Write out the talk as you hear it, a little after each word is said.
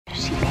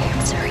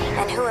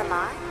And who am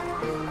I?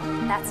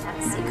 That's not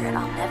a secret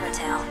I'll never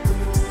tell.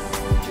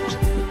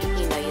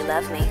 You know you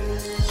love me.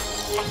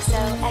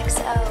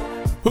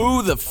 XOXO.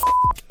 Who the f***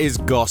 is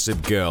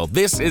Gossip Girl?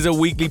 This is a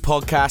weekly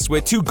podcast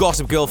where two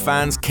Gossip Girl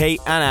fans,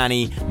 Kate and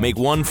Annie, make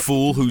one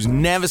fool who's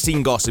never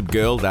seen Gossip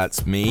Girl,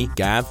 that's me,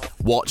 Gav,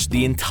 watch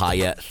the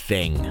entire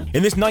thing.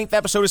 In this 9th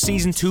episode of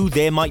Season 2,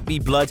 There Might Be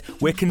Blood,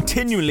 we're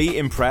continually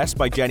impressed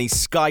by Jenny's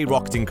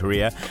skyrocketing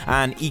career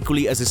and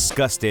equally as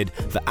disgusted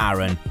that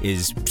Aaron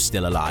is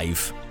still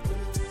alive.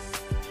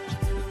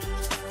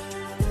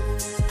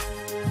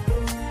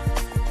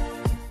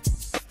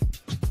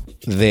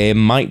 There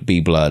Might Be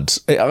Blood.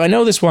 I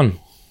know this one.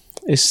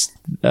 It's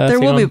There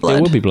Will Be Blood.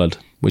 There Will Be Blood,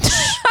 which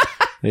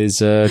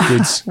is a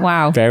good,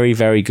 Wow. very,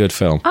 very good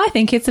film. I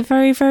think it's a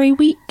very, very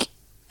weak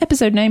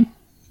episode name.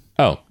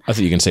 Oh, I thought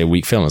you were going to say a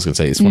weak film. I was going to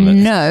say it's one of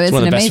the, No, it's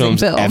one of an the best amazing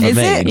films film. ever Is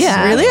made. it?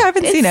 Yeah. Really? I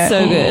haven't seen it.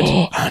 So good.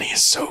 Oh, Annie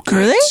is so good.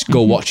 Really?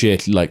 Go watch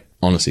it. Like,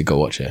 honestly, go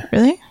watch it.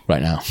 Really?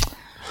 Right now.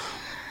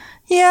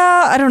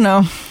 Yeah, I don't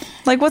know.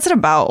 Like, what's it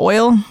about?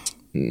 Oil?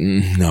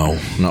 No,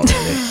 not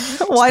really.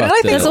 Why did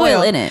I think There's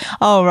oil in it.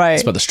 Oh, right.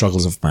 It's about the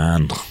struggles of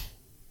man.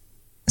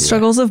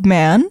 Struggles of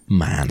man?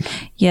 Man.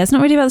 Yeah, it's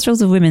not really about the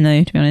struggles of women,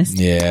 though, to be honest.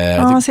 Yeah.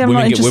 Oh, I think see, I'm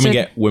not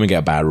interested. women get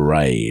a bad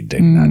ride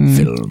in that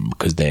film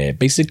because they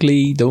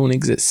basically don't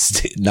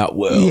exist in that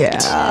world. Yeah.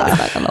 It's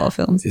like a lot of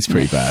films. It's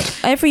pretty bad.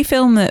 Every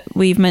film that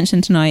we've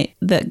mentioned tonight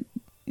that,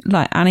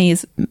 like,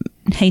 Annie's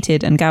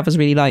hated and Gav has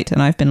really liked,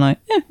 and I've been like,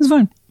 yeah, it's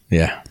fine.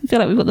 Yeah. I feel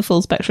like we've got the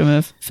full spectrum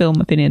of film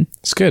opinion.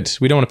 It's good.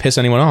 We don't want to piss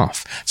anyone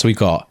off. So we've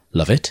got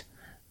love it,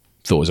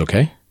 thought it was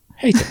okay,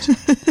 hate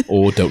it,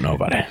 or don't know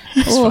about it.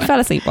 Or fell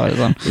asleep while it was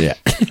on. Yeah.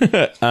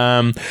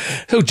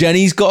 So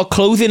Jenny's got a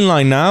clothing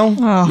line now.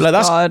 Oh,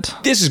 God.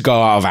 This has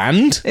got out of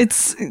hand.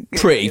 It's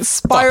Pretty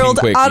spiraled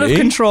fucking out of quickly.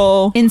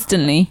 control.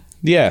 Instantly.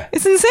 Yeah.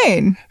 It's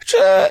insane.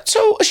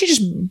 So she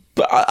just...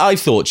 But I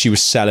thought she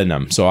was selling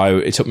them. So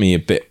it took me a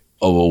bit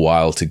of a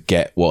while to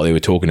get what they were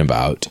talking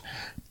about.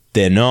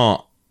 They're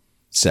not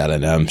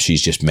selling them.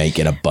 She's just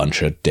making a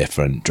bunch of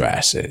different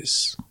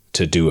dresses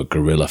to do a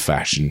guerrilla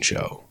fashion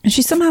show. And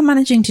she's somehow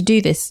managing to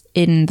do this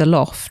in the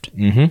loft.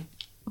 Mm-hmm.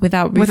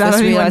 Without Without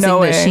Rufus anyone realising that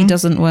knowing. she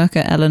doesn't work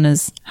at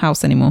Eleanor's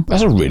house anymore.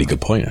 That's a really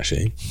good point,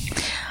 actually.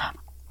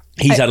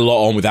 He's had a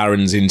lot on with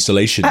Aaron's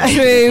installation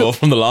True.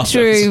 from the last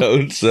True.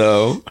 episode,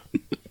 so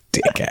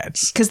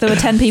dickheads. Because there were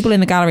 10 people in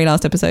the gallery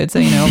last episode, so,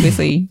 you know,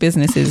 obviously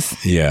business is...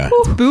 Yeah.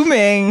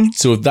 Booming.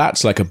 So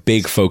that's like a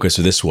big focus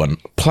of this one.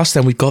 Plus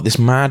then we've got this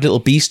mad little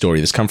B story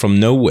that's come from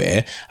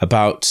nowhere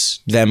about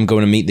them going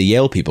to meet the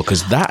Yale people,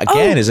 because that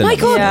again is my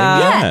another God, thing.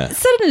 yeah.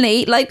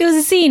 Suddenly, like, there was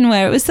a scene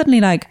where it was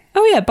suddenly like,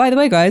 oh yeah, by the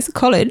way, guys,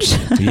 college.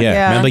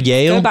 Yeah. Remember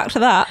Yale? Go back to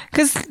that.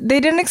 Because they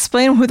didn't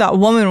explain who that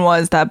woman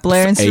was that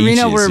Blair and For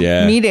Serena ages, were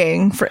yeah.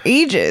 meeting for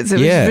ages.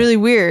 It Yeah. was really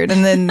weird.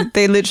 And then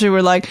they literally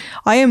were like,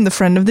 I am the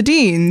friend of the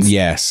deans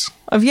Yes.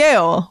 of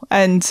Yale.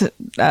 And,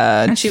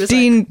 she was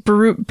Dean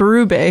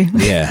Berube.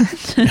 Yeah.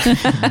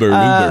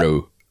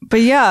 Baru.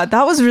 But yeah,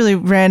 that was really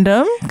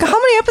random. How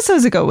many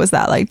episodes ago was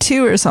that? Like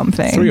 2 or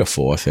something? 3 or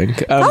 4, I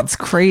think. That's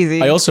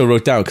crazy. I also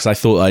wrote down, because I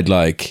thought I'd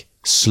like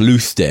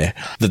sleuthed it,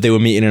 that they were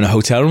meeting in a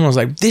hotel room. I was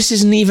like, this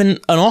isn't even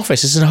an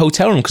office, this is a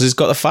hotel room, because it's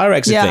got the fire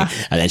exit Yeah.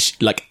 thing. And then she,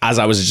 like, as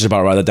I was just about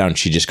to write that down,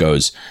 she just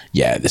goes,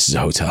 yeah, this is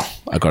a hotel.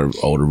 I got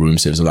all the room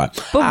service. I'm like,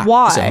 But it's a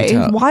why?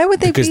 hotel. Why would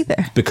they because, be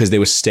there? Because they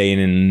were staying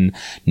in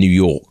New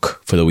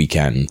York for the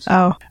weekend.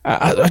 Oh.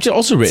 I just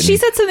also written... She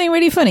said something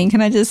really funny.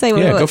 Can I just say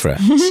what Yeah, it was? go for it.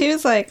 She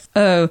was like,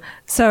 oh,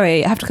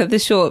 sorry, I have to cut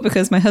this short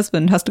because my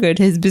husband has to go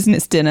to his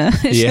business dinner.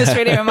 She Yeah. just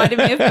really reminded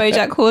me of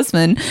BoJack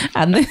Horseman.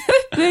 And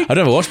I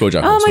never watched BoJack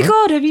oh my Horseman.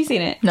 God, have you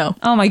seen it? No.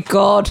 Oh my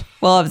God.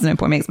 Well, there's no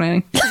point in me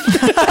explaining. Is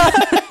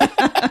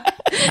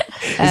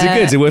it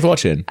good? Is it worth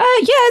watching? Yeah,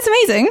 it's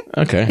amazing.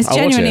 Okay. It's I'll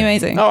watch genuinely it.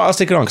 amazing. Oh, I'll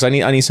stick it on, because I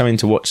need something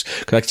to watch,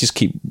 because I just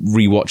keep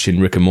rewatching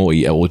Rick and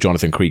Morty or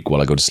Jonathan Creek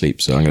while I go to sleep,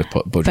 so I'm going to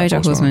put BoJack BoJack Horseman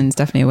on. Horseman's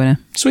definitely a winner.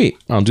 Sweet,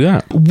 I'll do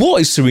that. What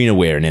is Serena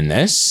wearing in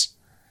this?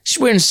 She's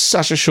wearing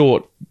such a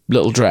short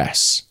little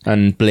dress,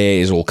 and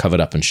Blair is all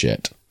covered up and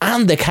shit.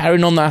 And they're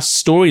carrying on that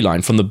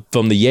storyline from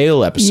the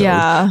Yale episode,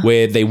 Yeah.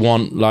 where they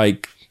want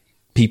like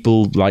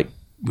people like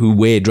who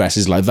wear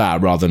dresses like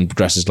that rather than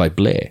dresses like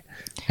Blair.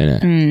 In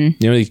it.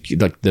 You know,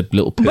 like the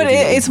little. But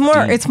pervy it's little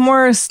more. dude. It's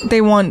more.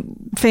 They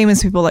want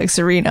famous people like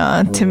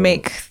Serena to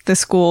make the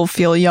school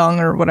feel young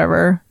or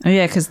whatever. Oh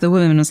yeah, because the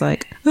woman was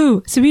like,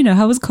 oh, Serena,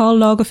 how was Karl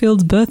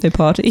Lagerfeld's birthday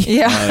party?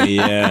 Yeah. Oh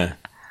yeah.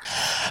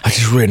 I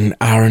just written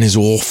Aaron is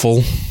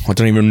awful. I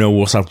don't even know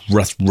what's that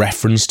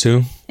reference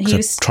to. 'Cause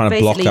I'm trying to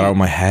block that out of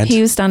my head.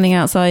 He was standing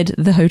outside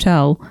the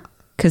hotel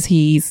because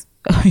he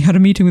had a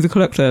meeting with the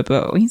collector,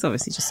 but he's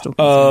obviously just stalking.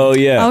 Oh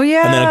yeah. Oh,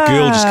 yeah. And then a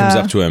girl just comes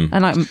up to him.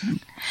 And like,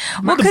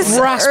 Well, The 'cause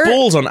brass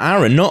balls on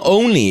Aaron. Not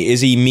only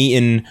is he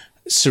meeting,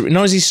 not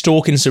only is he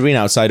stalking Serena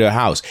outside her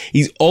house,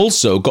 he's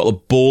also got the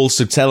balls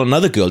to tell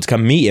another girl to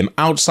come meet him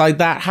outside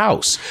that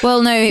house.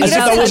 well, no, he was As if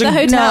that outside the wasn't-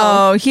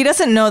 hotel. No, he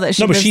doesn't know that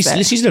she No, but lives she's there.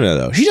 living there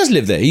though. She does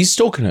live there. He's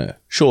stalking her,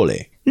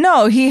 surely.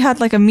 No, he had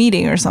like a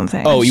meeting or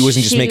something. Oh, he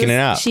wasn't just making it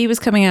up. She was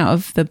coming out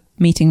of the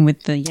meeting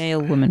with the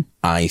Yale woman.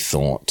 I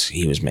thought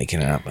he was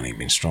making it up and he'd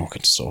been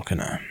stalking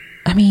her.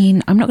 I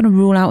mean, I'm not going to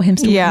rule out him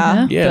stalking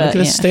her. Yeah, but look,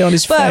 let's stay on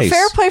his But face.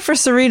 fair play for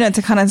Serena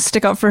to kind of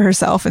stick up for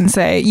herself and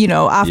say, you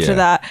know, after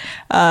that,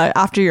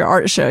 after your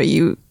art show,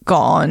 you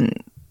got on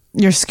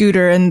your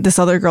scooter and this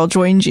other girl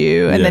joined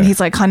you. And then Yeah. he's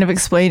like kind of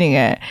explaining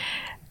it.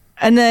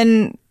 And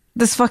then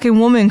this fucking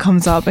woman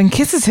comes up and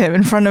kisses him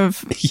in front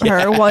of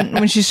her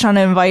when she's trying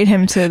to invite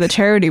him to the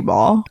charity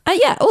ball.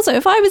 Yeah. Also,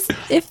 if I was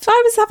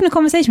having a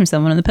conversation with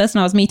someone and the person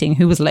I was meeting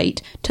who was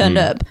late turned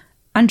up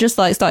and just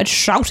like started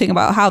shouting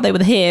about how they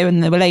were here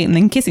and they were late and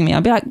then kissing me,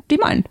 I'd be like, "Do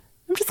you mind?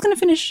 I'm just going to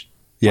finish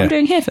what I'm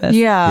doing here first.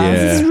 Yeah.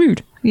 This is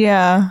rude.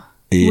 Yeah.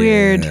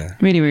 Weird.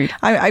 Really rude.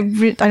 I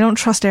don't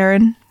trust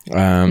Aaron.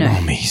 Oh,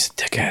 he's a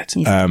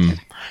dickhead.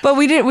 But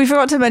we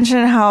forgot to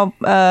mention how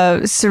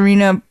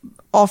Serena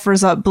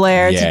offers up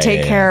Blair to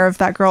take care of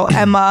that girl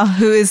Emma,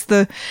 who is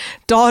the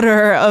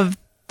daughter of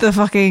the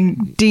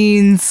fucking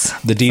Dean's.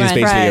 The Dean is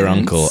basically your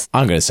uncle.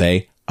 I'm going to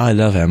say, I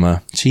love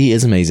Emma. She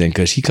is amazing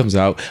because she comes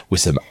out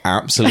with some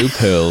absolute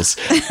pearls.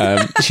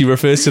 She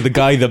refers to the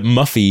guy that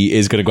Muffy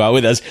is going to go out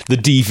with as the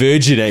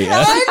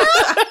Diverginator.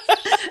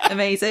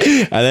 Amazing.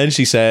 And then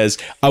she says,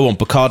 I want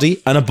Bacardi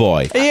and a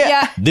boy.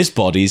 Yeah. This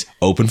body's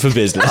open for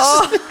business.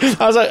 I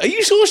was like, are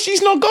you sure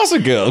she's not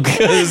Gossip Girl?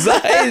 Because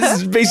that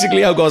is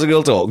basically how Gossip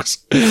Girl talks.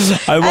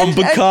 I want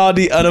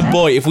Bacardi and a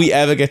boy. If we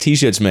ever get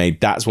t-shirts made,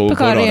 that's what we'll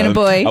put on Bacardi and a them.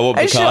 boy. I want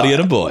Bacardi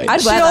and a boy.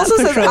 I'd She wear that also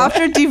for says sure.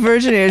 after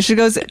Diverginator, she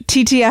goes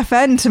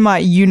TTFN to my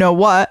you know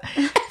what.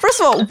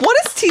 First of all,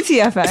 what is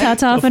TTFN?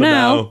 Ta-ta for For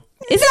now. now.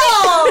 Isn't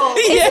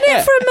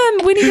it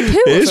from Winnie the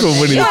Pooh? It is from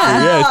Winnie the Pooh.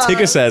 Yeah. Yeah,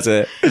 Tigger says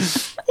it.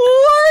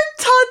 What?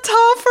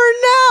 Ta-ta for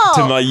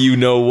now. To my you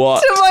know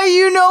what. To my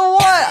you know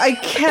what. I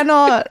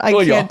cannot. I Oh,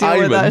 can't you're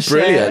deal with Hyman. that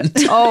Brilliant.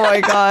 shit. Oh my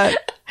god.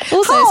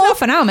 Also, it's not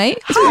for now, mate.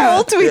 How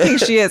old do we think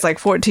she is? Like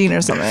 14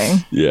 or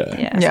something. Yeah.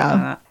 Yeah.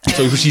 Yeah.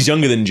 So she's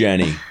younger than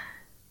Jenny.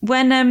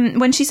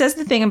 When she says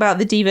the thing about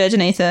the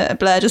Diverginator,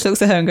 Blair just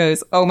looks at her and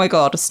goes, "Oh my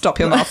god, stop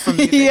your mouth from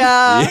moving."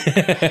 Yeah.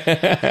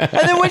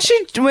 And then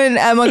when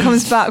Emma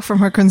comes back from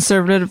her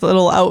conservative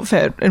little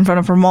outfit in front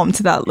of her mom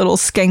to that little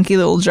skanky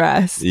little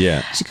dress.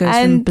 Yeah. She goes from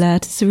And- Blair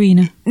to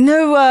Serena.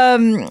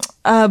 No,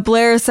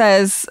 Blair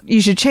says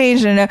you should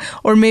change it,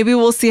 or maybe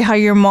we'll see how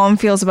your mom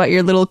feels about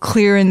your little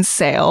clearance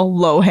sale,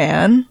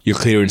 Lohan. Your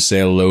clearance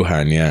sale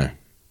Lohan, yeah.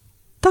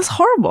 That's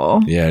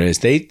horrible. Yeah, it is.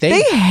 They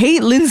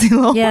hate Lindsay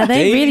Lohan. Yeah,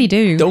 they really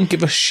do. Don't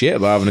give a shit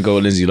about having to go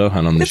with Lindsay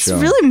Lohan on the It's show.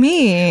 really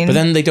mean. But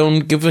then they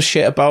don't give a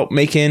shit about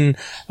making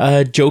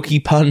a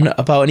jokey pun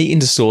about an eating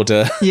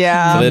disorder.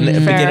 Yeah, for, the fair.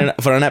 beginning,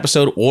 for an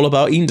episode all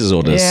about eating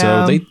disorders.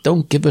 Yeah. So they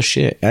don't give a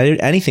shit.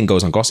 Anything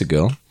goes on Gossip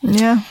Girl.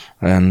 Yeah.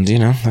 And, you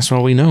know, that's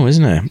what we know,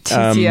 isn't it?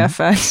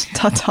 TTFN.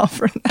 Ta-ta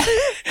for now.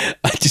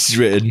 I just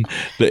written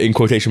that in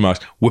quotation marks,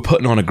 we're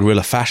putting on a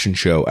gorilla fashion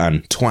show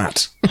and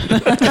twat.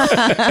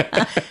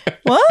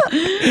 What?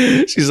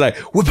 She's like,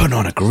 we're putting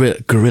on a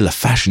gorilla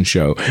fashion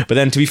show. But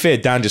then to be fair,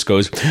 Dan just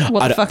goes,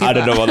 What the fuck is I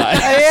don't that?" know what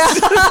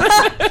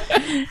that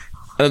is.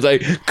 And I was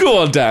like, go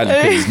on, Dan,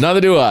 because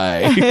neither do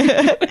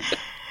I.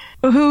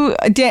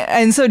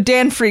 So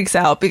Dan freaks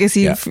out because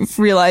he Yeah.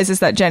 realizes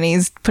that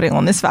Jenny's putting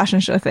on this fashion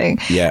show thing.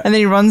 Yeah. And then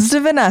he runs to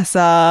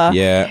Vanessa.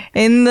 Yeah.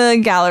 In the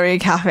gallery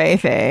cafe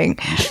thing.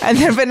 And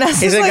then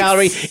Vanessa's Is it a like,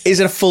 gallery? Is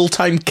it a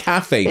full-time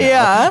cafe now?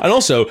 Yeah. And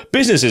also,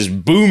 business is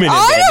booming in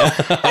I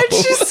there know. And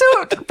she's so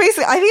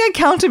basically, I think I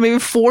counted maybe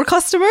 4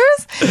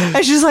 customers,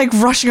 and she's like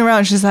rushing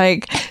around. She says,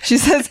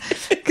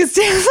 because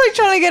Dan's like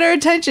trying to get her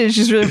attention.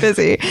 She's really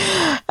busy,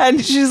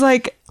 and she's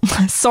like,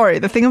 "Sorry,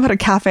 the thing about a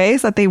cafe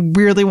is that they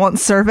weirdly want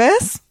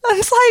service." And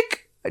it's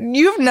like,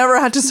 you've never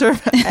had to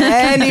serve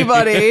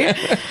anybody,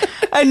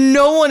 and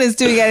no one is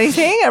doing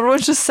anything.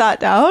 Everyone's just sat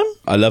down.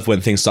 I love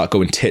when things start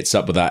going tits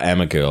up with that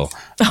Emma girl.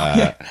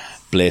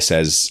 Blair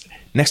says,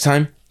 next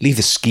time, leave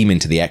the scheming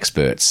to the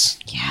experts.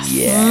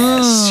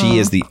 Yes. She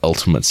is the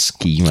ultimate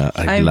schemer.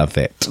 I love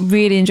it.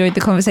 Really enjoyed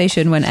the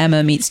conversation when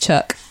Emma meets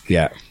Chuck.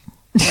 Yeah.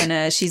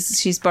 When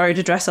she's borrowed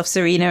a dress off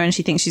Serena and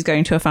she thinks she's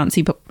going to a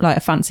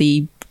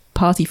fancy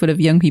party full of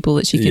young people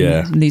that she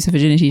can lose her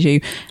virginity to.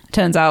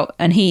 Turns out,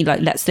 and he like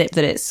lets slip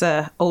that it's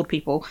old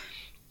people,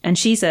 and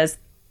she says,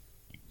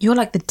 "You're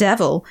like the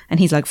devil," and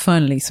he's like,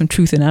 "Finally, some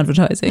truth in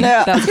advertising."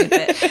 Yeah. That was a good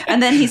bit.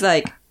 And then he's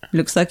like,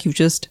 "Looks like you've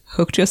just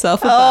hooked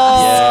yourself a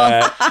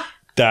bath." Yeah.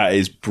 That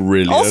is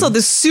brilliant. Also,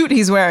 the suit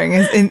he's wearing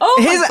is in Oh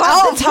my his God, the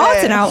outfit.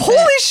 tartan outfit.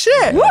 Holy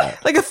shit!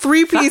 Like a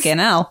 3-piece Fucking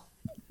hell.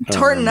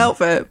 tartan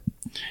outfit.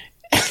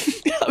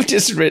 I've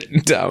just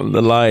written down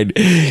the line,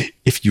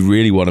 if you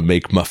really want to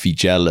make Muffy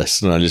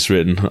jealous, and I've just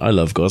written, I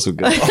love Gossip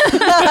Girl.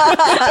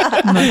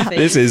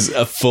 This is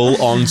a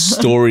full-on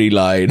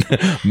storyline,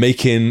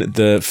 making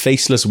the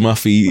faceless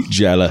Muffy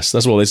jealous.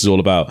 That's what this is all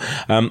about.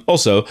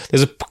 Also,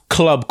 there's a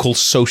club called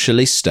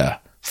Socialista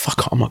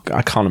Fuck,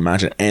 I can't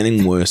imagine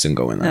anything worse than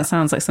going there. That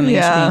sounds like something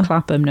you should be in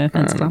Clapham. No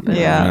offense, Clapham.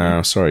 Yeah.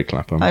 No, sorry,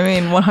 Clapham. I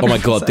mean, 100%. Oh my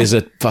God, there's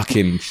a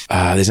fucking,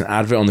 there's an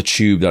advert on the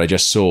tube that I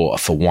just saw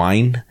for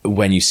wine.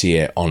 When you see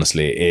it,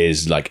 honestly, it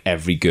is like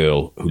every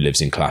girl who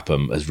lives in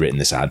Clapham has written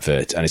this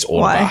advert, and it's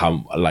all Why?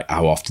 about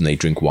how often they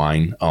drink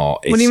wine.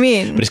 What do you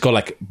mean? But it's got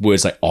like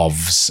words like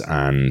ovs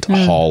and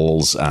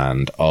halls,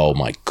 and oh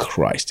my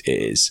Christ, it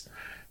is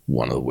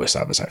one of the worst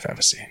adverts I've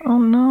ever seen. Oh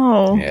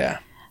no. Yeah.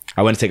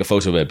 I went to take a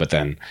photo of it, but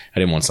then I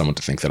didn't want someone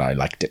to think that I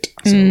liked it,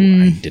 so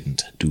I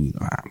didn't do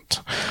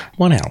that.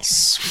 What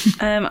else?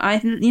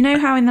 You know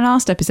how in the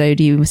last episode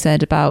you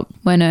said about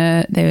when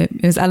it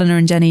was Eleanor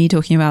and Jenny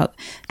talking about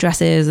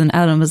dresses, and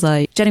Eleanor was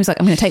like, Jenny was like,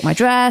 I'm going to take my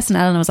dress, and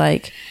Eleanor was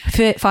like,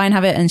 fine,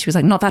 have it, and she was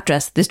like, not that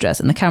dress, this dress,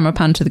 and the camera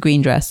panned to the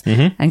green dress,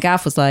 and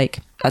Gav was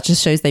like, that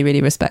just shows they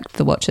really respect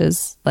the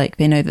watchers. Like,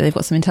 they know that they've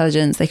got some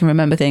intelligence, they can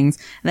remember things.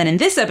 And then in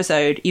this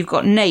episode, you've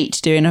got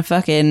Nate doing a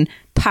fucking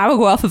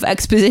paragraph of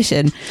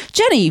exposition.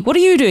 Jenny, what are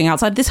you doing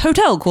outside this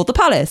hotel called the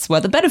Palace,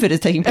 where the benefit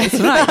is taking place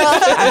tonight?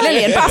 And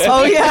Lillian Bass.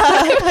 Oh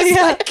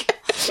yeah.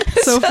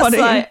 So funny.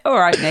 Like, all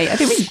right, Nate. I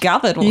think we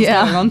gathered what's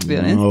going on, to be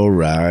honest. All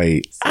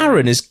right.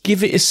 Aaron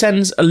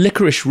sends a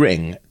licorice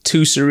ring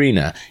to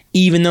Serena,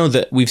 even though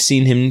that we've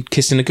seen him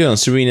kissing a girl. And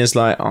Serena's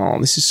like, oh,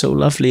 this is so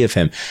lovely of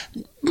him.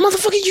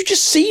 Motherfucker, you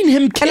just seen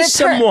him kiss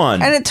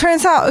someone. And it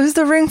turns out it was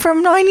the ring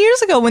from 9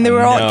 years ago when they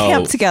were all at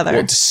camp together.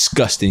 What a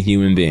disgusting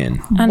human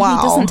being. And Wow.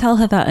 he doesn't tell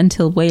her that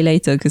until way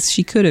later, because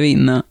she could have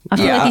eaten that. I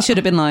feel like he should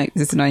have been like,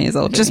 this is 9 years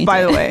old. Just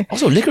by the way.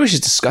 Also, licorice is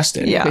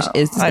disgusting. Yeah. Which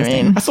is disgusting.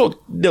 I mean, I thought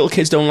little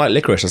kids don't like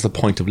licorice. That's the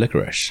point of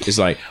licorice. It's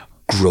like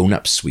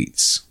grown-up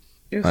sweets.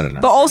 I don't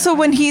know. but also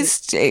when where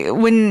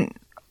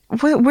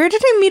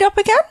did they meet up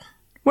again?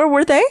 Where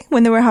were they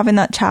when they were having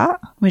that chat?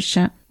 Which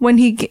chat? When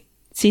he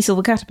Cecil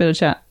the Caterpillar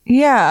chat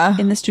yeah.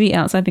 in the street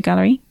outside the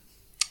gallery.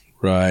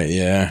 Right,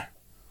 yeah.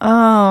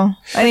 Oh.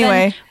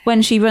 Anyway. Then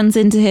when she runs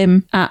into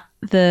him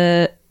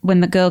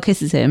when the girl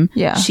kisses him,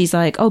 she's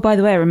like, oh, by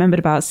the way, I remembered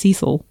about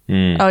Cecil.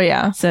 Oh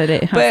yeah. So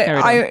they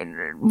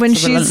when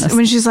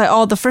she's like,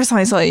 oh, the first time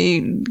I saw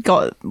you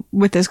got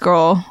with this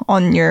girl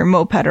on your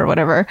moped or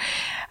whatever,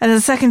 and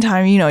the second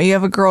time, you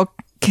have a girl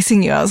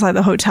kissing you outside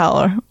the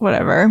hotel or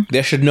whatever.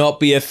 There should not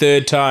be a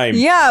third time.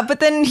 Yeah,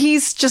 but then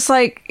he's just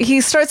like, he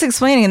starts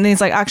explaining, and then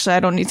he's like, actually, I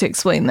don't need to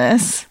explain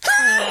this.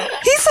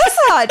 He says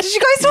that. Did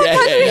you guys not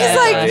catch it? He's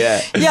like,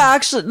 yeah,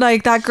 actually,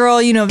 like that girl,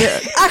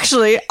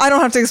 actually, I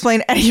don't have to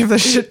explain any of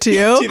this shit to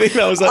you. Do you think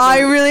that was like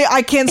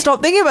I can't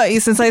stop thinking about you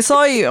since I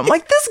saw you. I'm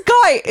like, this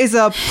guy is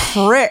a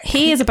prick.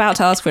 He is about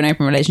to ask for an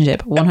open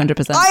relationship,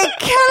 100%. I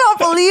cannot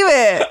believe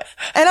it.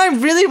 And I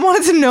really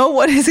wanted to know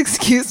what his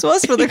excuse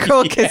was for the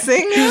girl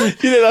kissing.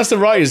 You know, that's the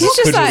writers. He's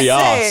just like, say,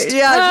 asked.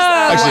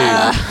 yeah,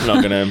 Actually, I'm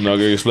not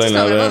gonna explain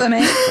that.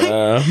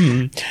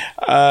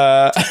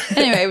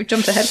 Anyway, we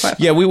jumped ahead quite far.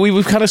 Yeah,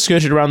 we've kind of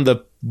skirted around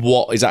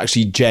what is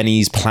actually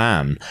Jenny's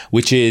plan,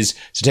 which is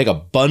to take a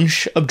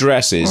bunch of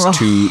dresses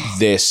to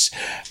this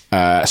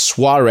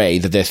soiree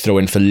that they're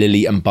throwing for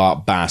Lily and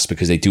Bart Bass,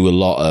 because they do a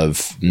lot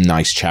of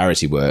nice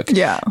charity work.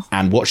 Yeah.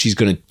 And what she's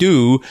going to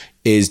do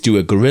is do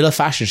a guerrilla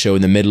fashion show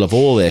in the middle of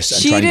all this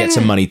and try and get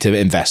some money to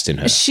invest in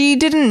her. She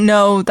didn't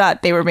know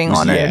that they were being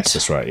honored. Yes,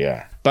 that's right,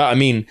 yeah. But I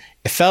mean,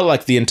 it felt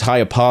like the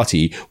entire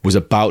party was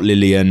about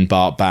Lillian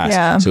Bart Bass.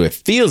 Yeah. So it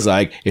feels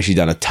like if she'd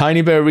done a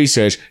tiny bit of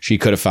research, she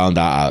could have found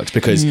that out,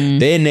 because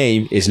their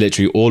name is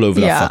literally all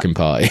over that fucking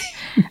party.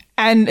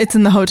 And it's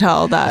in the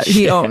hotel that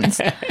he owns.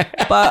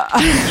 But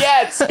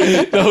Yes,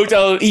 the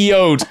hotel he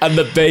owns and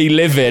that they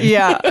live in.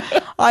 yeah,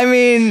 I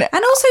mean,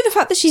 And also the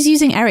fact that she's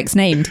using Eric's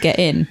name to get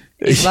in.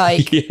 It's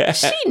like,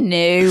 she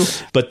knew.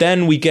 But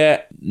then we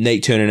get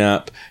Nate turning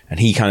up, and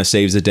he kind of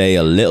saves the day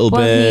a little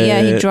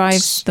bit. He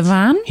drives the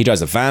van. He drives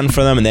the van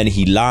for them, and then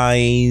he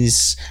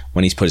lies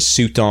when he's put his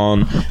suit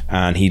on,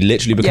 and he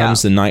literally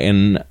becomes the knight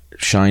in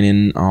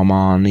shining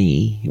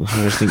Armani.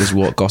 I think is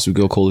what Gossip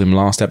Girl called him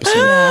last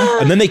episode.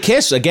 And then they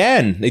kiss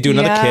again. They do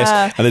another kiss,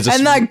 and there's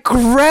that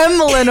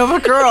gremlin of a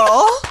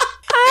girl.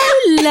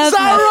 I love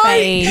her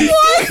face.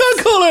 Why I can't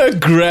call her a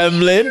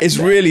gremlin? It's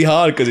really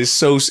hard because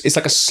it's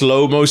like a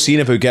slow-mo scene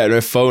of her getting her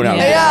phone out.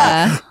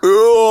 Yeah.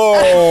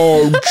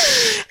 Oh. And like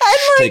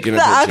Taking a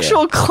the picture.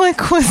 actual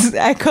click was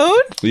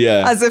echoed.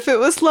 Yeah. As if it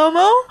was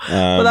slow-mo.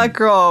 But that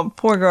girl,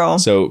 poor girl.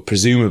 So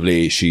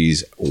presumably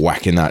she's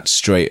whacking that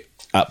straight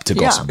up to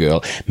Gossip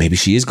Girl. Maybe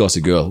she is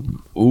Gossip Girl.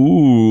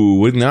 Ooh,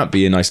 wouldn't that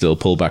be a nice little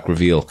pullback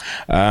reveal?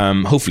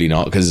 Hopefully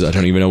not, because I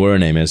don't even know where her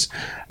name is.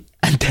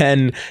 And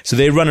then, so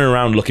they're running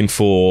around looking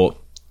for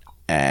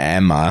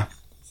Emma,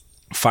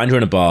 find her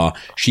in a bar.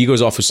 She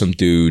goes off with some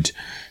dude.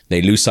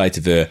 They lose sight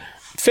of her.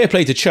 Fair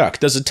play to Chuck.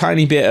 Does a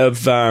tiny bit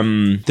of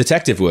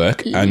detective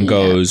work and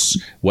goes,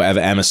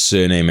 whatever Emma's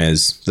surname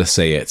is, let's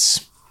say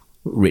it's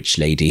Rich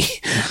Lady.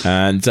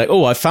 And it's like,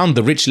 oh, I found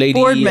the Rich Lady.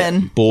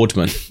 Boardman.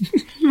 Boardman.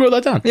 wrote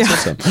that down.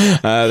 That's awesome.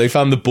 They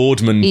found the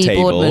Boardman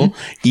table. Boardman.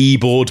 E.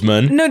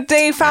 Boardman. No,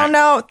 they found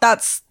out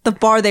that's the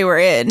bar they were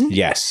in.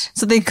 Yes.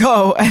 So they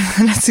go, and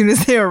then as soon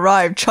as they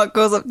arrive, Chuck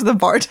goes up to the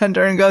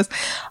bartender and goes,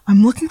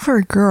 I'm looking for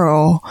a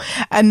girl.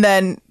 And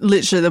then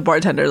literally the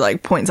bartender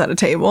like points at a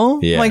table.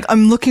 Yeah. Like,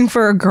 I'm looking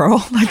for a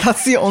girl. Like,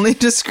 that's the only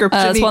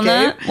description he one gave.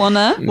 there, one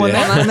there. One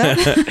there.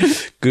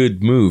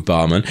 Good move,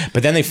 barman.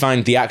 But then they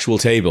find the actual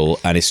table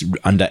and it's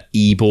under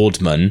E.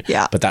 Boardman.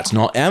 Yeah. But that's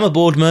not Emma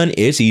Boardman,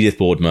 it's Edith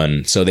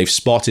Boardman. So they've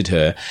spotted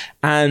her.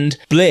 And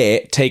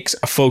Blair takes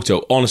a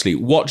photo. Honestly,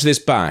 watch this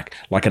back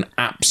like an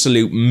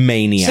absolute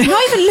maniac. She's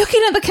not even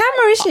looking at the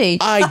camera, is she?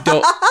 I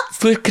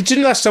don't...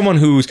 Considering that's someone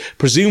who's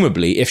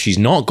presumably, if she's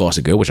not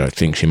Gossip Girl, which I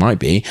think she might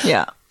be...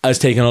 Yeah. Has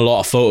taken a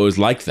lot of photos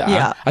like that.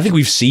 Yeah. I think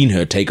we've seen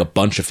her take a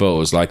bunch of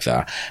photos like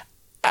that.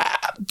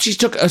 She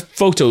took a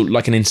photo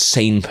like an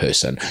insane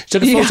person. She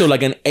took a photo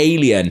like an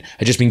alien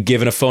had just been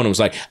given a phone and was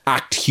like,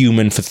 act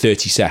human for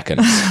 30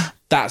 seconds.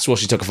 That's what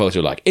she took a photo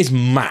like. It's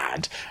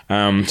mad.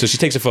 So she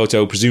takes a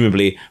photo,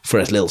 presumably for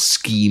a little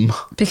scheme.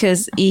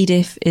 Because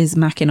Edith is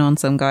macking on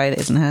some guy that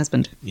isn't her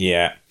husband.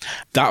 Yeah.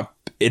 That,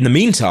 in the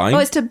meantime... Oh,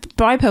 it's to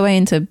bribe her way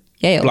into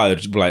Yale.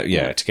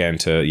 To get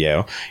into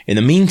Yale. In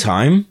the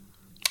meantime,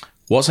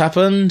 what's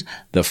happened?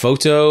 The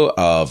photo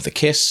of the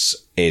kiss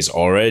is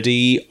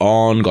already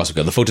on Gossip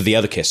Girl. The photo of the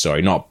other kiss,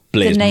 sorry, not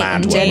Blair's Nate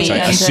mad and one, which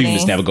Jenny I and assume Jenny.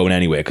 is never going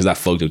anywhere because that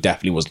photo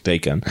definitely wasn't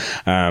taken.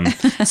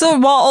 So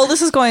while all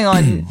this is going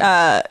on,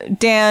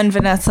 Dan,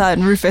 Vanessa,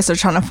 and Rufus are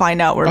trying to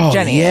find out where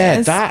Jenny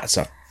is. That's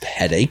a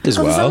headache as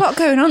Oh, well. there's a lot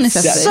going on this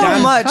episode. So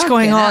much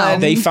going on. hell.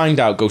 They find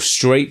out, go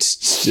straight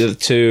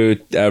to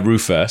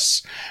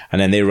Rufus, and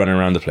then they're running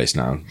around the place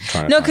now.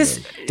 Trying to No, find because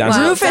him. Dan's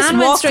Wow. like, Rufus Dan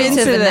went walked straight to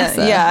into the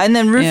Vanessa. and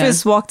then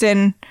Rufus Yeah. walked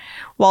in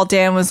while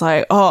Dan was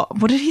like, "Oh,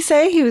 what did he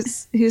say?" He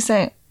was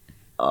saying,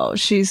 "Oh,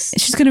 she's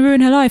going to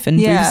ruin her life. And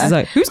Yeah. Rufus is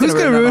like, who's going to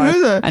gonna ruin her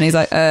ruin life? her? And he's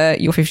like,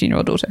 your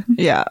 15-year-old daughter.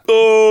 yeah."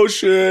 oh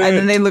shit! And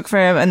then they look for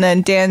him, and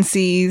then Dan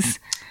sees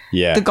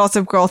yeah, the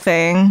Gossip Girl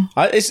thing.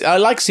 I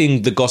like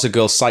seeing the Gossip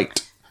Girl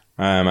site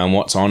and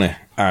what's on it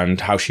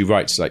and how she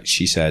writes. Like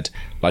she said,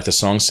 like the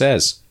song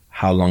says,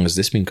 "How long has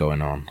this been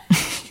going on?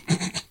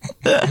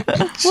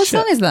 What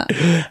song is that?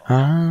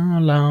 How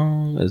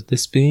long has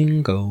this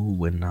been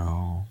going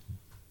on?"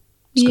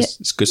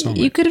 It's a good song.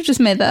 You could have just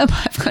made that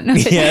up. I've got no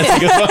idea. Yeah, it's a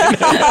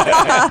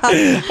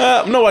good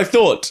one. No, I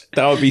thought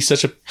that would be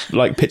such a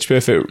like pitch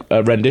perfect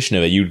rendition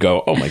of it. You'd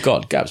go, "Oh my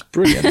god, Gav's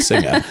brilliant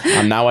singer,"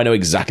 and now I know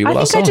exactly what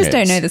I that think song I just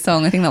don't is. know the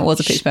song. I think that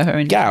was a pitch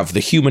perfect. Gav, the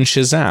human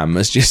Shazam,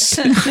 has just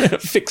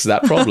fixed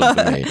that problem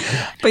for me.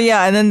 But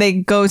yeah, and then they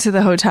go to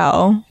the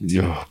hotel.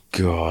 Oh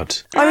god.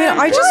 I mean,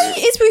 I just Why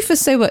is Rufus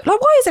so worked? Like,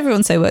 why is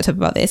everyone so worked up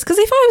about this? Because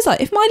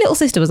if my little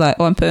sister was like,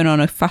 "Oh, I'm putting on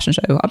a fashion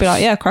show," I'd be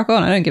like, "Yeah, crack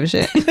on. I don't give a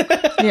shit."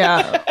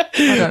 yeah,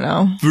 I don't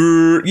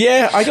know.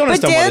 Yeah, I don't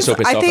But understand why they're Dan's, so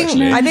pissed off.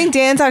 Actually, I think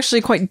Dan's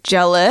actually quite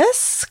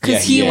jealous because Yeah,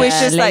 he he is.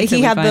 wishes that Later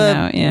he we had find the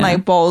out, yeah.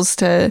 like balls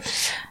to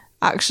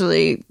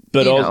actually,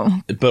 but you know.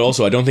 but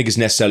also, I don't think it's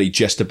necessarily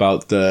just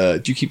about the.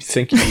 Do you keep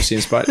thinking you're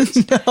seeing spiders?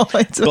 No,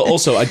 I don't. But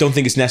also, I don't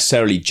think it's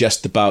necessarily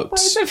just about.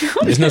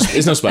 There's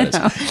no spiders.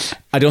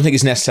 I don't think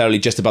it's necessarily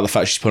just about the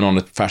fact she's putting on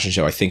a fashion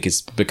show. I think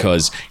it's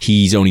because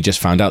he's only just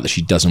found out that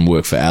she doesn't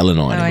work for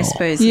Eleanor anymore. I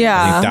suppose. I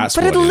Yeah, think that's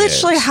but what it it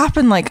literally is.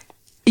 happened like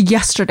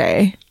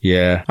yesterday.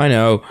 Yeah, I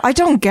know. I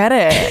don't get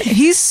it.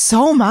 He's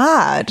so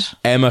mad.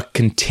 Emma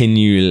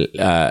continually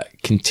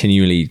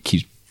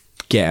keeps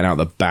getting out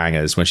the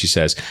bangers when she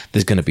says,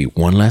 "There's going to be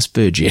one less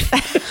virgin."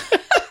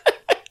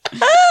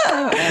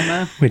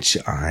 Emma. Which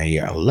I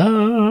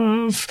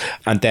love.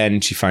 And then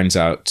she finds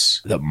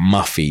out that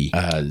Muffy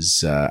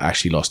has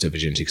actually lost her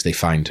virginity because they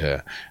find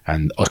her.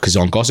 And because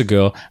on Gossip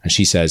Girl, and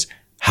she says,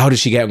 "How did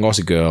she get on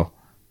Gossip Girl?"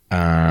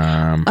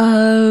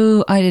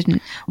 Oh, I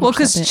didn't. Well,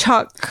 because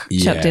Chuck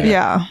did it.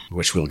 Yeah.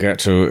 Which we'll get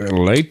to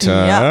later.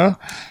 Yeah.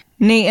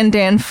 Nate and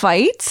Dan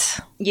fight.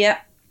 Yeah.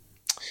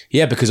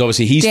 Yeah, because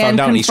obviously he's Dan found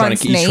out and he's trying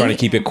to confronts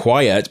keep it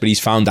quiet, but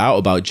he's found out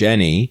about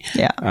Jenny.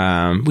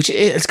 Yeah. Which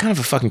it's kind of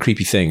a fucking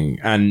creepy thing.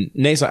 And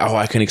Nate's like, "Oh,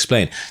 I can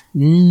explain."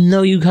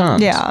 No, you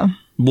can't. Yeah.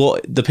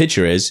 What the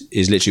picture is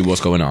literally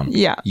what's going on.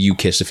 Yeah. You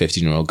kiss a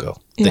 15-year-old girl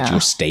that Yeah.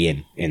 you're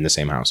staying in the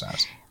same house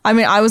as. I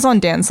mean, I was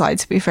on Dan's side,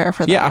 to be fair,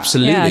 for that. Yeah,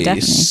 absolutely. Yeah, definitely.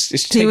 It's He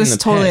taking was the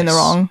totally in the piss.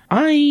 wrong.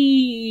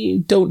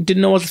 I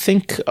didn't know what to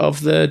think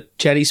of the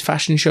Jenny's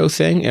fashion show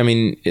thing. I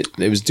mean, it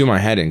was doing my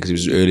head in because it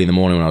was early in the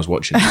morning when I was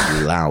watching. It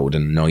was loud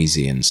and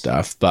noisy and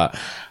stuff. But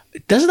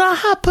does that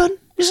happen?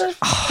 Is it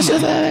a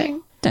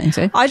thing? Don't think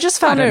so. I just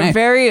found I don't it know.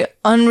 very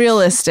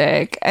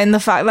unrealistic. And the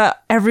fact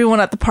that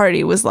everyone at the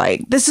party was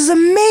like, "This is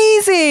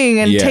amazing,"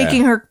 and Yeah.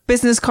 taking her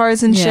business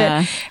cards and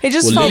Yeah. shit. It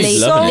just Well, felt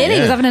Lily's so... loving it, Lily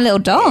yeah. was having a little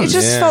It dance.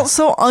 just Yeah. felt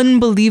so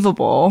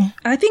unbelievable.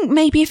 I think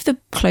maybe if the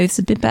clothes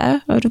had been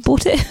better, I would have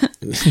bought it.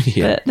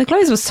 Yeah. But the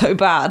clothes were so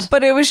bad.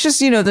 But it was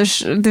just, you know, the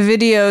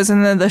videos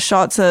and then the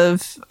shots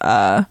of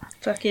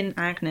Fucking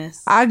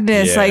Agnes.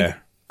 Agnes, Yeah. like,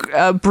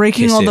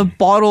 breaking all Kissing. the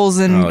bottles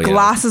and Oh, yeah.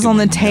 glasses on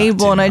the Doing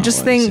table. And I nutty just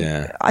noise, think,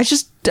 yeah. I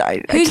just...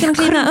 I Who's gonna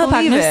clean couldn't that up,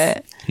 believe Agnes?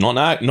 it. Not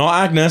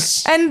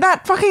Agnes. And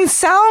that fucking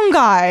sound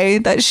guy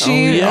that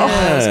she...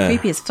 That was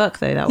creepy as fuck,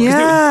 though. That was.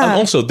 Yeah. And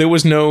also, there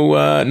was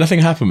no... nothing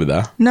happened with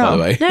that, No. by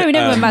the way. No, we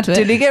never went mad to it.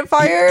 Did he get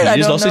fired? He I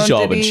just don't lost his know.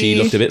 job Did and she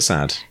he- looked a bit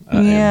sad.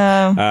 at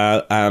Yeah.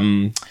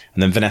 him.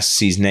 And then Vanessa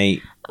sees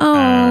Nate Oh,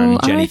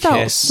 and Jenny I felt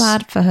kiss.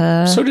 sad for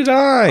her. So did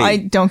I. I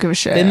don't give a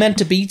shit. They're meant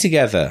to be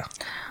together.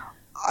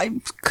 I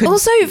could...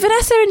 Also,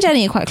 Vanessa and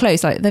Jenny are quite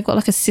close. Like, they've got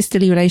like a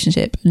sisterly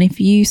relationship. And if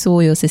you saw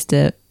your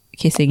sister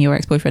kissing your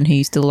ex-boyfriend who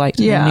you still liked,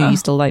 and Yeah. knew you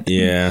still liked,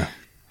 Yeah.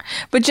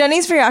 But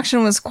Jenny's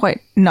reaction was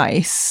quite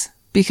nice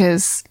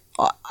because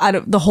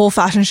the whole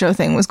fashion show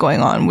thing was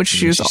going on, which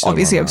she was She still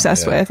obviously ran out,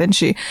 obsessed yeah. with, and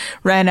she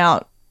ran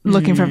out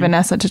looking for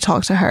Vanessa to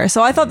talk to her.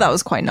 So I thought that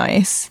was quite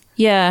nice.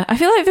 yeah. I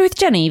feel like with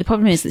Jenny, the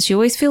problem is that she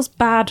always feels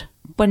bad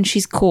when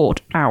she's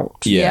caught out.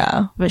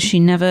 Yeah. But she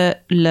never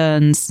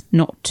learns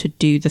not to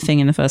do the thing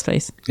in the first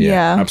place.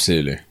 Yeah.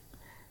 Absolutely.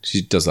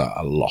 She does that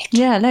a lot.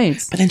 Yeah,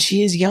 loads. But then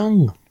she is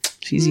young.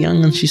 She's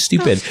young and she's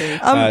stupid.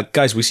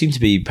 Guys, we seem to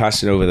be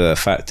passing over the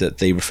fact that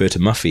they refer to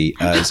Muffy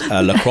as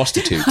a la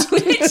prostitute.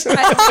 Which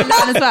I love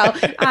that as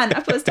well. And I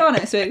put a star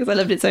next to it because I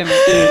loved it so much.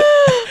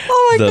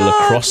 Oh my The la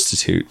god.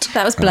 prostitute.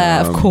 That was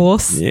Blair, of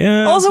course.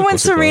 Yeah. Also, of when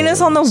course it Serena's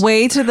was. on the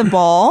way to the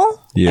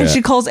ball Yeah. and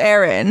she calls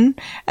Aaron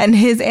and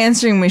his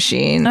answering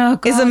machine Oh,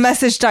 is a God.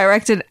 message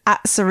directed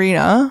at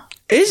Serena.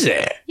 Is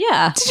it?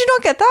 Yeah. Did you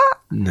not get that?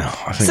 No,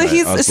 I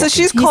think So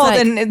she's called like-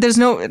 and there's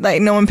no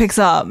one picks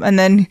up, and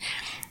then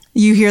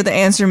you hear the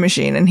answer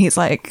machine and he's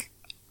like,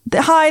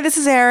 "Hi, this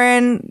is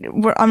Aaron.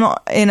 I'm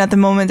not in at the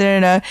moment." Da,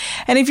 da, da.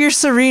 And if you're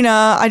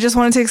Serena, I just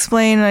wanted to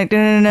explain like da,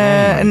 da,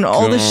 da, and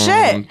all this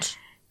shit.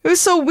 It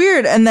was so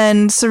weird. And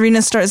then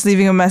Serena starts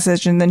leaving a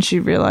message, and then she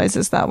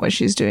realizes that what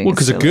she's doing. Well, is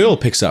because a silly. girl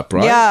picks up,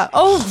 right? Yeah.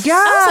 Oh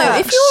yeah. So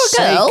if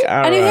you're a girl Sake,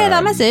 and you hear that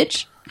Aaron.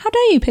 message, how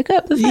dare you pick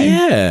up the phone?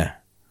 Yeah.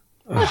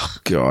 Oh,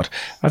 God.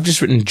 I've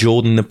just written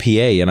Jordan the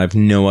PA and I've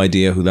no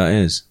idea who that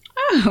is.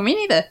 Oh, me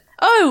neither.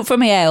 Oh,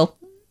 from Yale.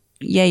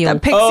 Yale.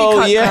 Pixie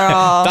cut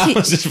girl. That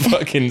was just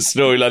fucking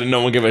storyline and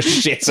no one gave a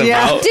shit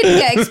Yeah. about. Didn't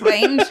get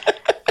explained.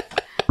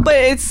 But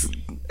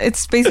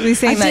it's basically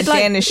saying I that did like-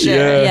 Dan is shit.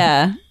 Yeah.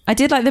 Yeah. I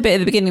did like the bit at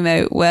the beginning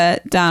though where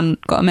Dan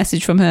got a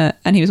message from her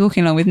and he was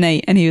walking along with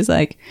Nate and he was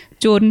like,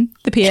 Jordan,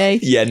 the PA.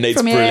 Yeah, Nate's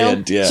from Yale.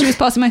 brilliant, yeah. She was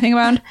passing my thing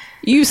around.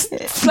 You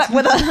slept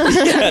with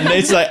her. And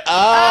Nate's like,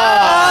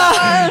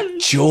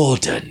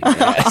 Jordan.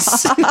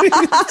 Yes.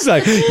 It's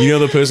like, you know,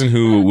 the person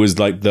who was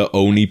like the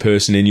only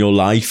person in your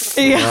life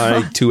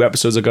like 2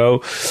 episodes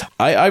ago.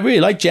 I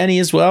really like Jenny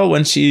as well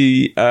when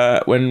she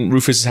when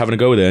Rufus is having a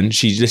go with her and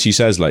she literally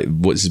says like,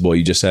 this is what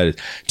you just said.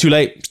 Too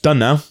late. It's done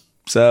now.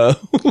 So,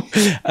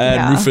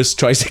 and Rufus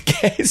tries to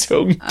get his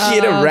own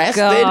kid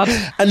arrested, God.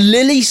 and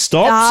Lily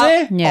stops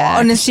it. Yeah.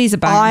 Honestly, she's a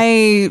bang.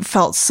 I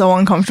felt so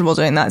uncomfortable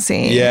doing that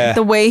scene. Yeah.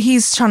 The way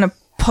he's trying to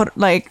put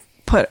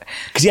Because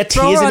he had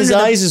throw tears her in his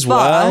under the eyes as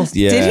well. bus.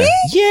 Yeah. Did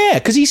he? Yeah,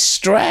 because he's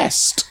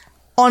stressed.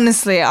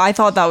 honestly, I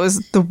thought that was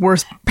the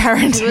worst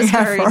parenting It was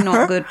very ever.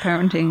 not good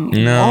parenting.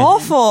 No.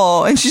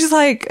 Awful. And she's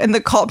like, and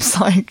the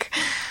cop's like,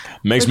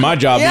 Makes my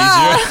job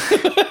Yeah.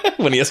 easier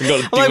when he hasn't got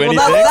to do like, well, anything.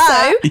 that's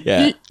that. Yeah.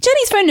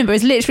 Jenny's phone number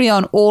is literally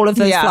on all of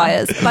those Yeah.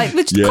 flyers. Like,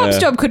 the Yeah. cop's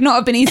job could not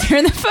have been easier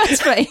in the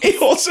first place.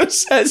 It also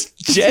says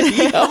Jenny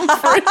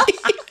Humphrey.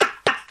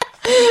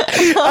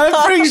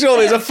 I'm pretty sure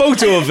there's a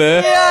photo of her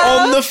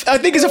on the. I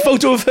think it's a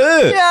photo of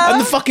her Yeah.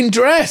 and the fucking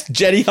dress.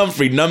 Jenny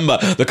Humphrey number.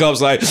 The cop's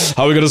like,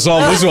 how are we going to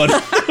solve this one?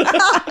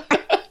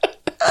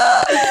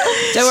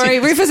 Don't worry,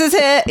 Rufus is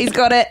here. He's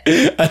got it.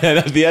 And then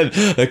at the end,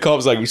 the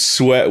cop's like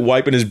sweat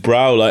wiping his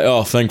brow, like,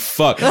 oh, thank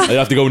fuck. I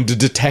have to go into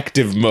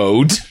detective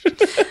mode.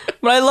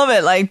 But I love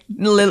it. Like,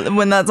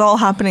 when that's all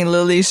happening,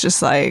 Lily's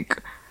just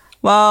like,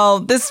 well,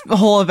 this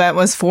whole event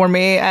was for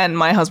me, and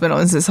my husband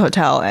owns this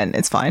hotel, and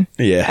it's fine.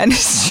 Yeah. And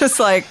it's just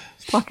like,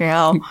 fucking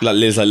hell. Like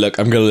Liz, like, look,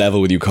 I'm going to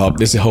level with you, cop.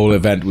 This whole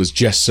event was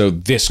just so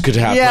this could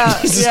happen. Yeah,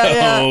 So,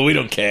 yeah. we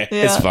don't care.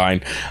 Yeah. It's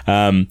fine.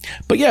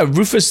 But yeah,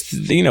 Rufus,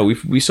 you know,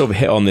 we sort of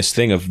hit on this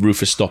thing of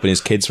Rufus stopping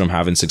his kids from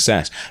having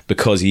success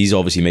because he's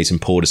obviously made some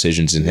poor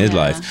decisions in his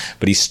life,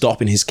 but he's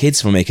stopping his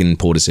kids from making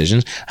poor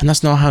decisions. And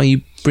that's not how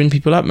you bring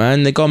people up,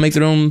 man. They got to make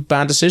their own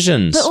bad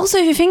decisions. But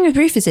also, the thing with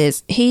Rufus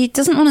is, he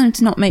doesn't want them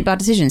to not make bad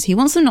decisions. He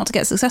wants them not to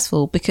get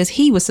successful because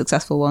he was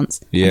successful once,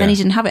 Yeah. and then he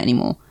didn't have it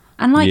anymore.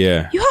 And like,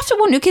 Yeah. you have to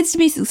want your kids to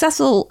be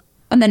successful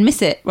and then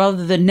miss it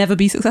rather than never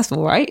be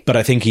successful, right? But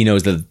I think he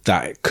knows that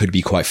that could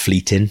be quite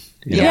fleeting.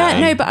 you know what I Yeah,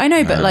 mean? no, but I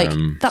know, but like,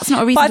 that's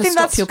not a reason But I to think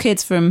stop that's- your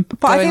kids from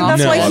But I going think off.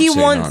 that's No, why he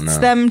absolutely wants not, no.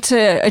 them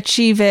to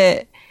achieve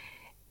it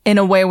in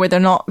a way where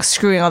they're not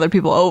screwing other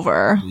people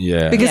over.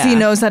 Yeah. Because he Yeah.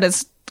 knows that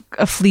it's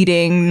a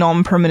fleeting,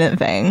 non-permanent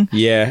thing.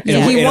 Yeah. In Yeah.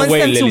 a way- He in a wants way,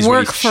 them Lily's to really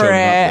work for shown it up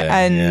there.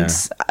 and Yeah.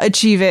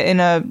 achieve it in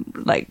a,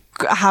 like,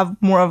 have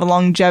more of a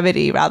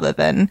longevity rather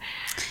than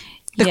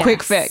the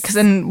quick fix.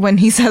 And when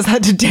he says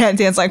that to Dan,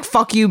 Dan's like,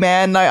 fuck you,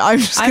 man. Like, I'm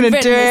just going to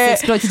do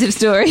this it. exploitative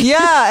story.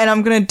 Yeah, and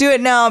I'm going to do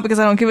it now because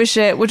I don't give a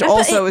shit, which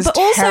also is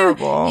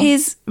terrible. Also,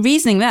 his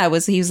reasoning there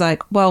was he was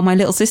like, well, my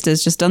little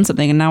sister's just done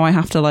something and now I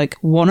have to like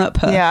one-up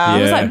her. Yeah.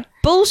 I was like,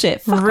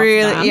 bullshit. Fuck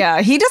really? off, Dan.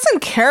 Yeah, he doesn't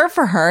care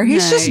for her.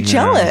 He's just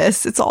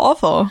jealous. It's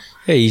awful.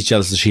 Yeah, he's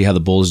jealous that she had the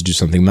balls to do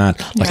something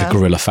mad, like a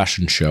guerrilla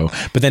fashion show.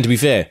 But then to be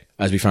fair,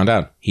 as we found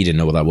out, he didn't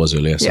know what that was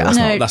earlier. So that's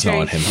not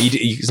on him.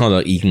 It's not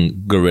that he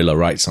can guerrilla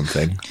write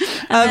something.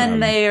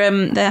 And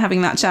then they're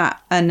having that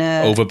chat and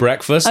over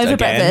breakfast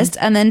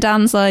and then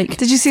Dan's like,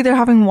 Did you see they're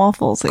having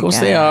waffles again? Of course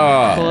they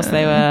are. of course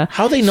they were.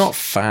 How are they not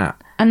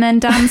fat? And then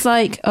Dan's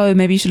like, oh,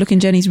 maybe you should look in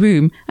Jenny's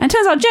room. And it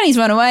turns out Jenny's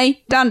run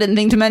away. Dan didn't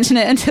think to mention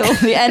it until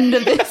the end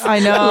of this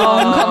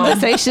long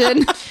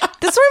conversation.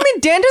 That's what I mean.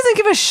 Dan doesn't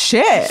give a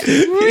shit.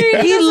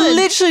 He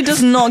literally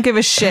does not give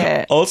a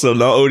shit. Also,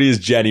 not only is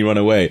Jenny run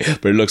away,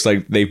 but it looks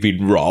like they've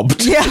been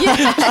robbed. Yeah.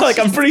 Like,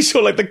 I'm pretty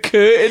sure like the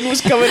curtain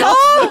was coming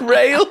off the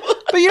rail.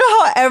 But you know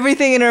how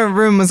everything in her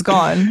room was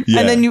gone? Yeah.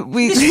 And then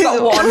we just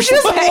got one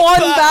One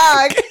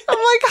bag. I'm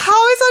like,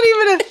 how is that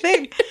even a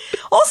thing?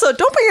 Also,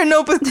 don't put your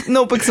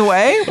notebooks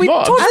away. We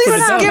What?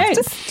 totally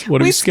skipped. What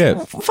did we skip?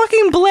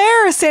 Fucking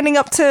Blair standing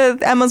up to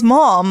Emma's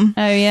mom.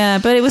 Oh, yeah.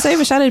 But it was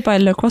overshadowed by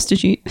Le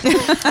Prostitute.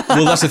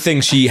 Well, that's the thing.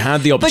 She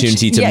had the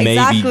opportunity to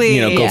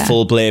maybe, go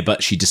full Blair,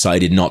 but she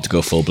decided not to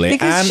go full Blair.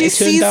 Because and she it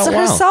turned sees out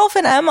well. herself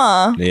in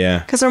Emma. Yeah.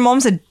 Because her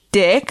mom's a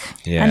dick.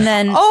 Yeah. And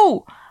then...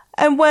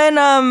 And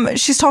when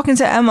she's talking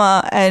to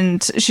Emma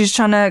and she's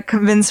trying to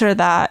convince her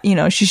that,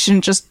 she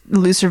shouldn't just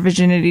lose her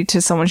virginity to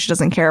someone she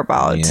doesn't care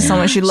about, to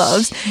someone she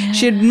loves.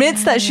 She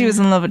admits that she was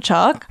in love with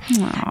Chuck.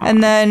 Aww.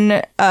 And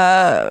then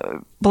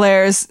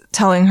Blair's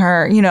telling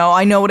her,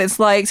 I know what it's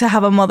like to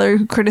have a mother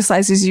who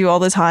criticizes you all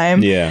the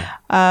time. Yeah.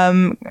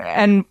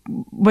 And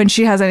when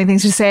she has anything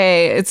to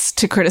say, it's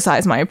to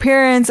criticize my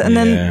appearance. And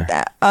then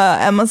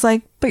Emma's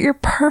like, but you're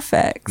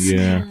perfect.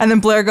 Yeah. And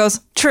then Blair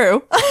goes,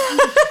 true.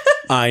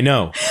 I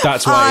know.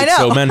 That's why it's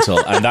so mental.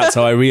 And that's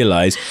how I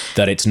realised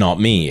that it's not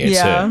me. It's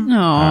her.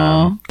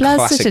 Aww.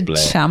 Blair's such a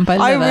Blair. champ.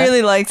 I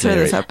really liked her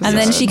this episode. And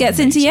then she gets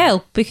into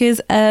Yale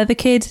because the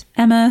kid,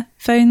 Emma,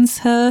 phones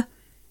her.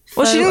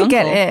 Well, she didn't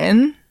get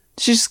in.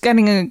 She's just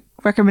getting a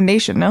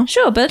recommendation, no?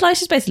 Sure, but like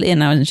she's basically in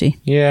now, isn't she?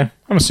 Yeah.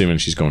 I'm assuming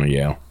she's going to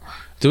Yale.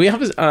 Do we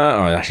have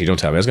actually, don't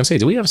tell me. I was going to say,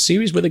 do we have a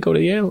series where they go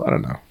to Yale? I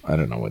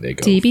don't know where they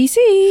go. DBC.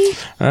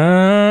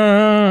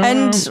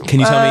 And can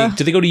you tell me,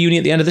 do they go to uni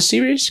at the end of the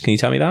series? Can you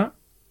tell me that?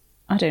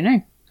 I don't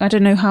know. I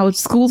don't know how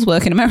schools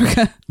work in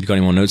America. You got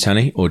any more notes,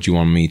 Annie? Or do you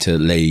want me to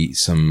lay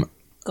some...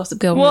 Gossip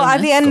Girl. Well,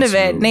 at the end of Gossip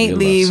it, Girl Nate real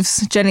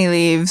leaves, Jenny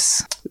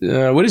leaves.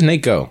 Where does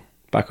Nate go?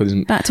 Back to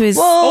his...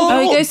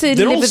 Well, he goes to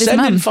they're live all with his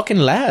sending mum. fucking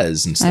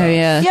letters and stuff. Oh,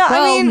 yeah. Yeah, I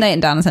well, mean- Nate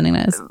and Dan are sending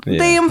letters.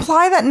 They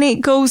imply that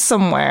Nate goes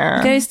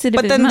somewhere. He goes to live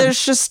but with then his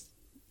mum.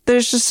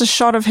 there's just a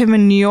shot of him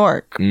in New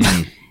York.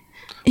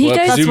 He Well,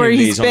 goes... That's where presumably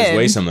he's he's on his been.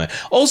 way somewhere.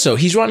 Also,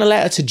 he's writing a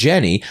letter to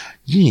Jenny.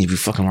 You need to be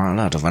fucking writing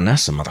a letter to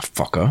Vanessa,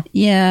 motherfucker.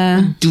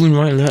 Yeah. Doing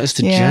writing letters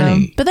to Yeah.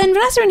 Jenny. But then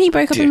Vanessa and he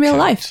broke up in real Dickhead.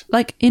 life.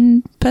 Like,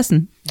 in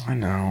person. I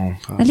know.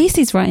 but At least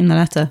he's writing the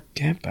letter.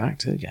 Get back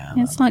together.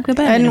 It's like the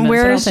bare minimum, And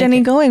where but I'll is take Jenny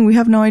it. going? We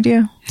have no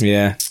idea.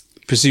 Yeah.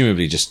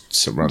 Presumably just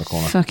sit around the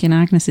corner. Fucking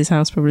Agnes's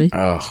house, probably.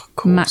 Oh, of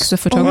course. Max the Oh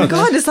photographer. my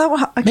God, is that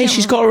what... I Mate, can't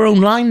she's remember. got her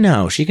own line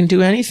now. She can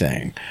do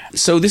anything.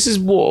 So this is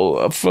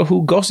what for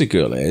who Gossip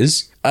Girl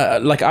is.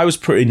 Like I was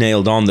pretty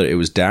nailed on that it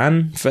was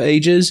Dan for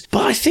ages,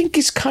 but I think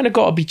it's kind of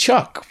got to be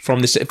Chuck from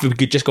this. If we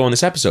could just go on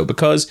this episode,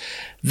 because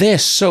they're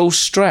so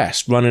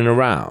stressed running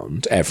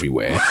around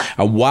everywhere,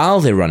 and while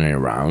they're running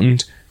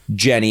around,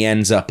 Jenny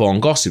ends up on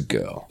Gossip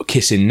Girl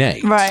kissing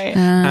Nate. Right.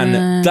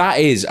 And that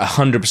is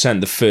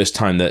 100% the first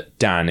time that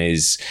Dan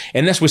is,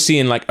 unless we're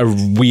seeing like a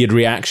weird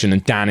reaction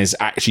and Dan has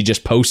actually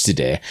just posted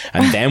it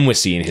and then we're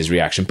seeing his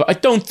reaction. But I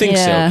don't think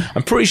Yeah. so.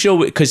 I'm pretty sure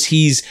because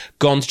he's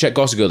gone to check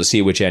Gossip Girl to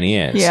see where Jenny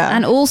is. Yeah.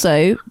 And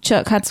also,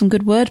 Chuck had some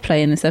good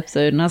wordplay in this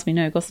episode, and as we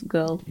know, Gossip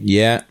Girl.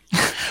 Yeah.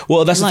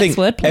 Well, that's the Likes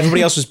thing. wordplay.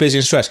 Everybody else was busy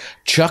and stressed.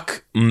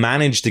 Chuck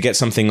managed to get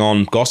something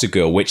on Gossip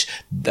Girl, which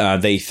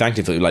they thanked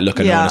him for. Like, look,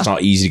 I know Yeah. it's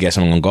not easy to get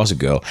something on Gossip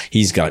Girl.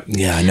 He's got,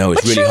 yeah, I know, it's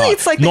But really surely hard.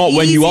 it's like the not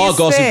when you are easiest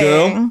Gossip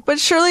thing. Girl. But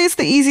surely it's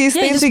the easiest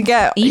Yeah, thing just to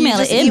get. email You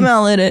just it in.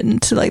 email it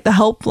into like the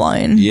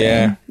helpline.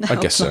 Yeah, I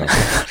guess so.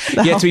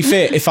 Yeah, to be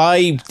fair, if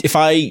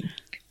I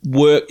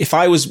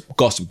was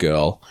Gossip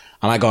Girl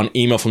and I got an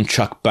email from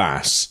Chuck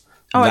Bass,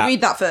 I'd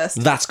read that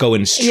first. That's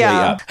going straight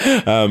Yeah.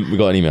 up. We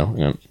got an email.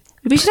 Yeah.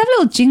 We should have a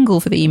little jingle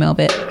for the email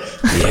bit.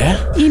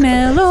 Yeah.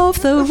 Email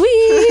of the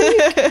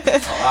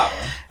week.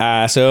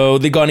 So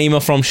they got an email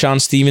from Sean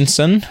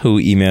Stevenson,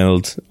 who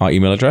emailed our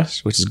email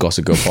address, which is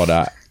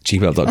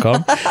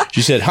gossipgirlpod@gmail.com.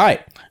 She said, "Hi,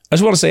 I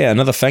just want to say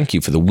another thank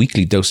you for the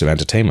weekly dose of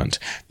entertainment.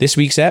 This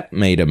week's ep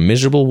made a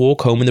miserable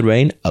walk home in the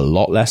rain a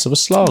lot less of a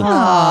slog.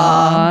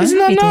 Aww, isn't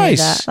that happy to hear nice?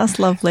 that. that's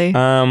lovely.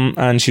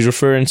 And she's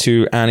referring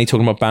to Annie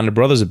talking about Band of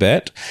Brothers a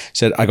bit.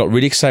 Said, I got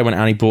really excited when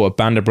Annie brought up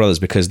Band of Brothers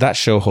because that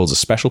show holds a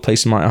special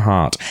place in my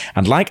heart.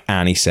 And like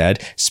Annie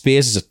said,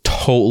 Spears is a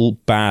total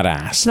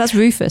badass. So that's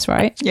Rufus,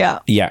 right? Yeah.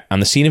 Yeah,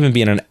 and the scene of him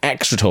being an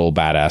extra total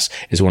badass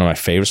is one of my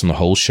favorites from the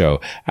whole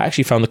show. I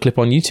actually found the clip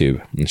on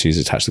YouTube, and she's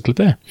attached the clip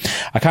there.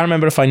 I can't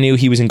remember if I knew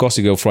he was in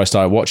Gossip Girl before I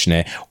started watching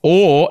it,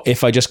 or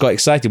if I just got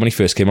excited when he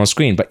first came on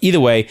screen. But either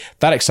way,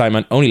 that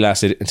excitement only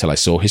lasted until I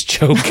saw his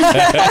joke.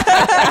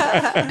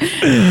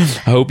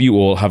 I hope you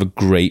all have a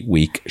great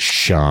week,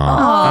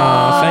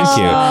 Sean. Thank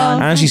you.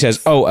 And she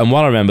says, oh, and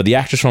while I remember, the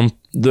actress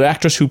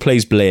who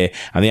plays Blair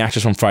and the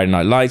actress from Friday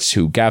Night Lights,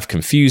 who Gav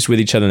confused with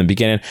each other in the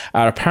beginning,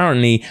 are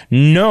apparently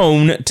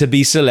known to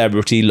be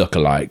celebrity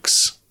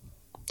lookalikes.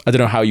 I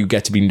don't know how you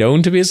get to be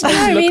known to be a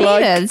celebrity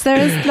lookalike. There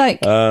is like...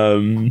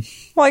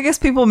 Well, I guess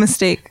people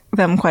mistake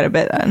them quite a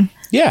bit then.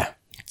 Yeah.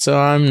 So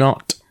I'm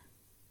not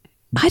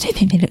I don't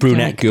think they look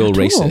brunette like girl at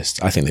all.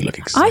 racist. I think they look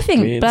exactly I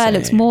think Blair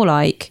looks insane. more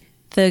like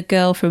the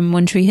girl from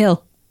One Tree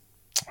Hill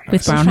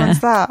with brown hair. What's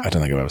that? I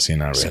don't think I've ever seen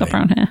that, She's really. got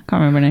brown hair.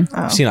 Can't remember her name.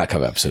 I've seen that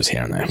couple of episodes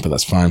here and there, but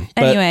that's fine.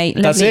 But Anyway,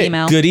 that's lovely it.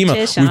 email. Good email.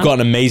 Cheers, Sean. We've got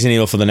an amazing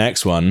email for the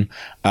next one,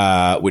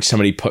 which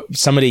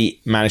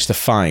somebody managed to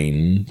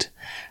find.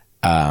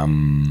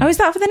 Oh, is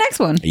that for the next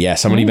one? Yeah,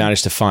 somebody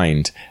managed to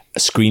find a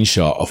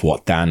screenshot of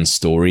what Dan's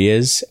story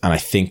is, and I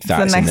think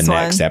that's in the next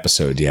next one.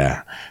 episode.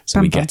 Yeah,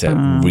 so we get to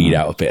read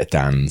out a bit of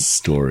Dan's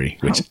story,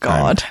 which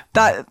God,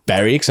 I'm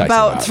very excited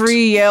about.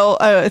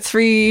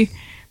 three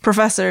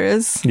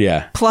professors,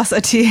 Yeah. plus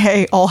a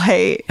TA all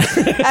hate,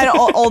 and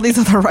all these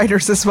other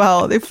writers as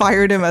well. They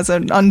fired him as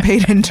an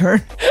unpaid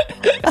intern.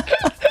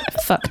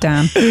 Fuck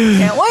Dan.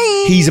 Can't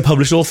wait. He's a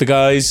published author,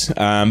 guys.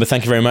 But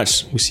thank you very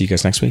much. We'll see you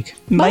guys next week.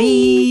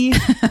 Bye.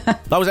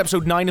 That was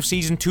episode 9 of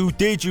season 2.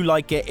 Did you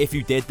like it? If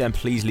you did, then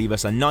please leave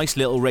us a nice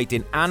little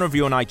rating and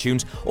review on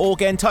iTunes, or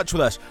get in touch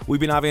with us. We've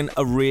been having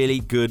a really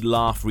good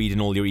laugh reading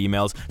all your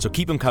emails, so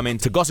keep them coming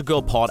to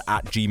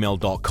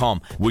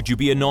gossipgirlpod@gmail.com. Would you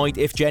be annoyed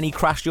if Jenny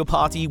crashed your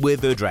party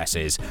with her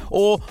dresses?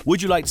 Or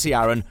would you like to see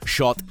Aaron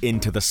shot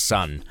into the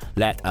sun?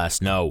 Let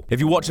us know. If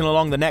you're watching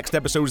along, the next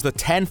episode is the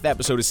 10th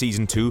episode of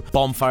season 2,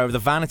 Bonfire of the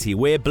Vanity,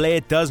 where Blair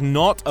does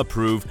not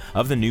approve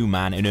of the new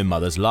man in her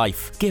mother's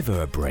life. Give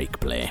her a break,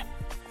 Blair.